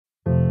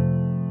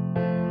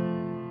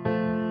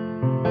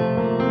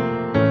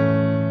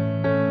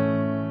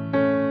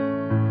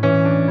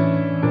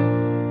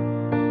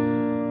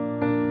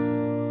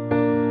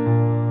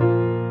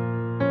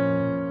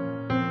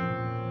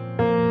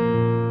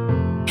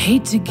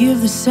Hate to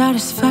give the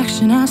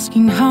satisfaction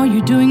asking how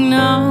you're doing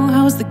now.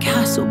 How's the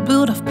castle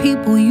built of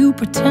people you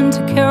pretend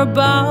to care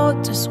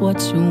about? Just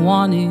what you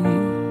wanted.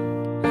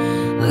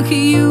 Look at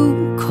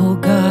you,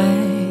 cold guy,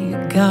 you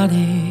got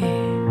it.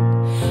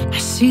 I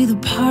see the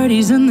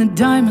parties and the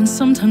diamonds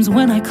sometimes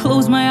when I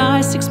close my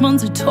eyes. 6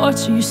 months of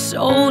torture you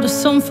sold to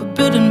some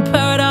forbidden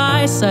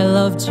paradise. I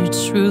loved you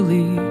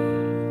truly.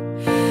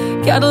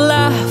 Gotta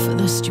laugh at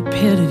the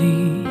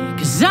stupidity,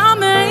 'cause I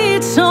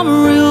made some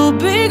real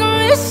big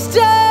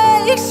mistakes.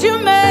 You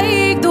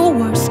make the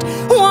worst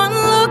one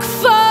look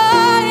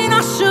fine.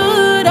 I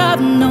should have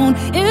known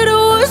it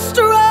was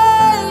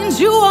strange.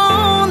 You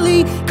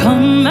only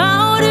come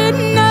out at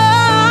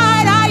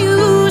night. I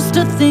used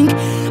to think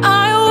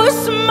I was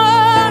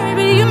smart,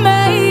 but you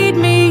made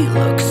me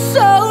look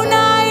so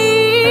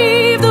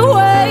naive. The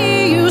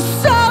way you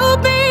sold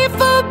me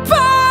for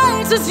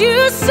price as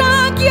you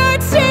sunk your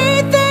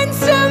teeth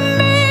into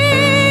me.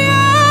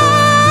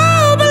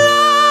 Oh,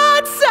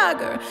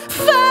 bloodsucker,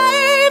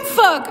 fame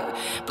fucker,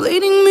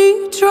 bleeding me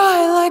dry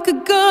like a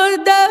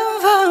goddamn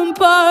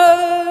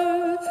vampire.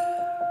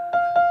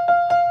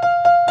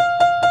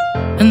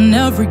 And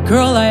every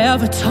girl I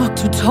ever talked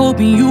to told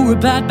me you were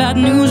bad, bad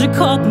news. You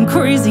called them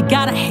crazy.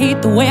 Gotta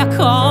hate the way I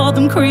called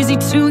them crazy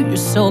too.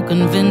 You're so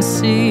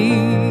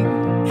convincing.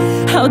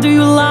 How do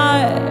you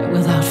lie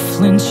without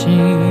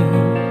flinching?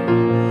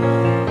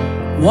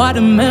 What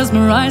a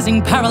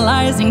mesmerizing,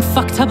 paralyzing,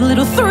 fucked up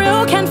little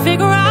thrill. Can't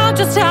figure out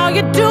just how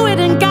you do it,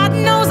 and God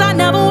knows I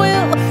never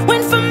will.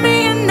 Win for me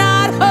and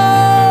not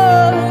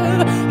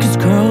her, 'cause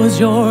girls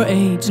your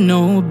age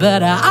know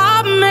better.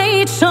 I've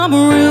made some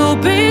real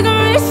big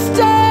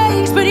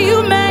mistakes, but you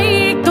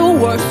make the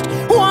worst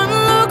one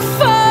look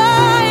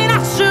fine.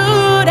 I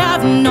should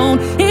have known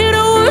it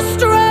was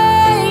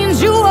strange.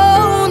 You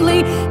only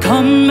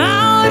come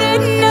out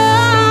at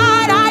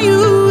night. I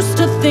used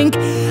to think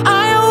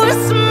I was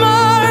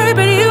smart,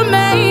 but you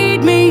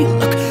made me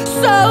look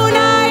so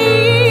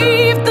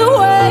naive. The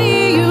way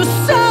you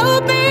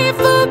sold me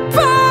for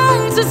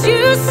price as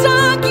you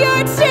sunk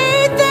your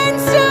teeth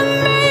into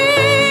me.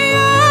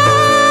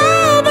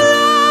 Oh,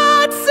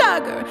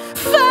 bloodsucker,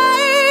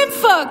 fame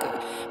fucker,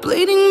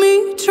 bleeding me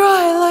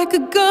dry like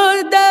a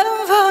goddamn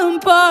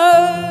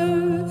vampire.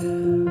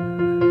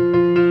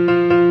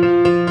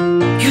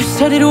 You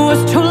said it was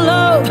true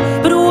love,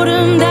 but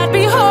wouldn't that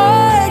be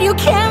hard? You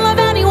can't love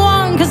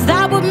anyone, 'cause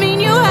that would mean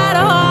you had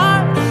a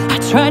heart. I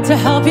tried to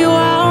help you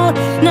out,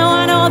 now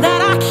I know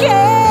that I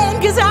can't,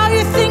 'cause how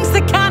you think's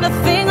the kind of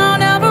thing I'll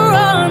never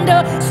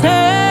understand.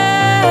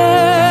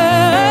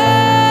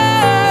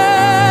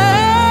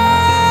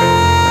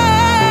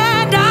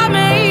 I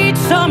made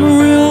some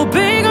real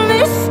big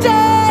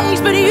mistakes,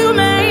 but you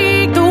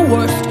make the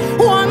worst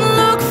one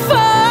look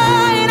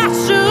fine. I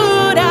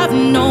should have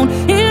known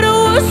it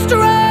was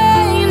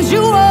strange.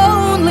 You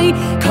only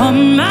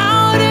come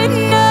out at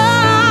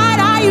night.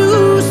 I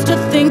used to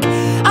think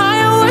I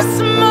was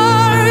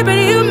smart, but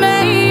you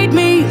made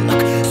me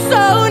look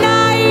so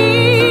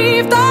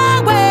naive. The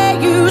way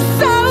you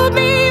sold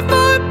me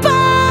for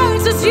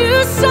price as you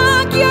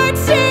sunk your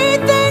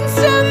teeth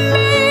into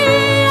me.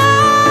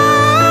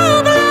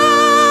 Oh,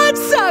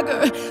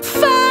 bloodsucker,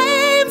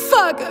 fame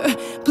fucker,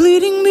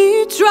 bleeding me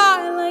dry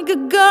like a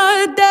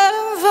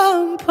goddamn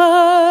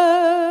vampire.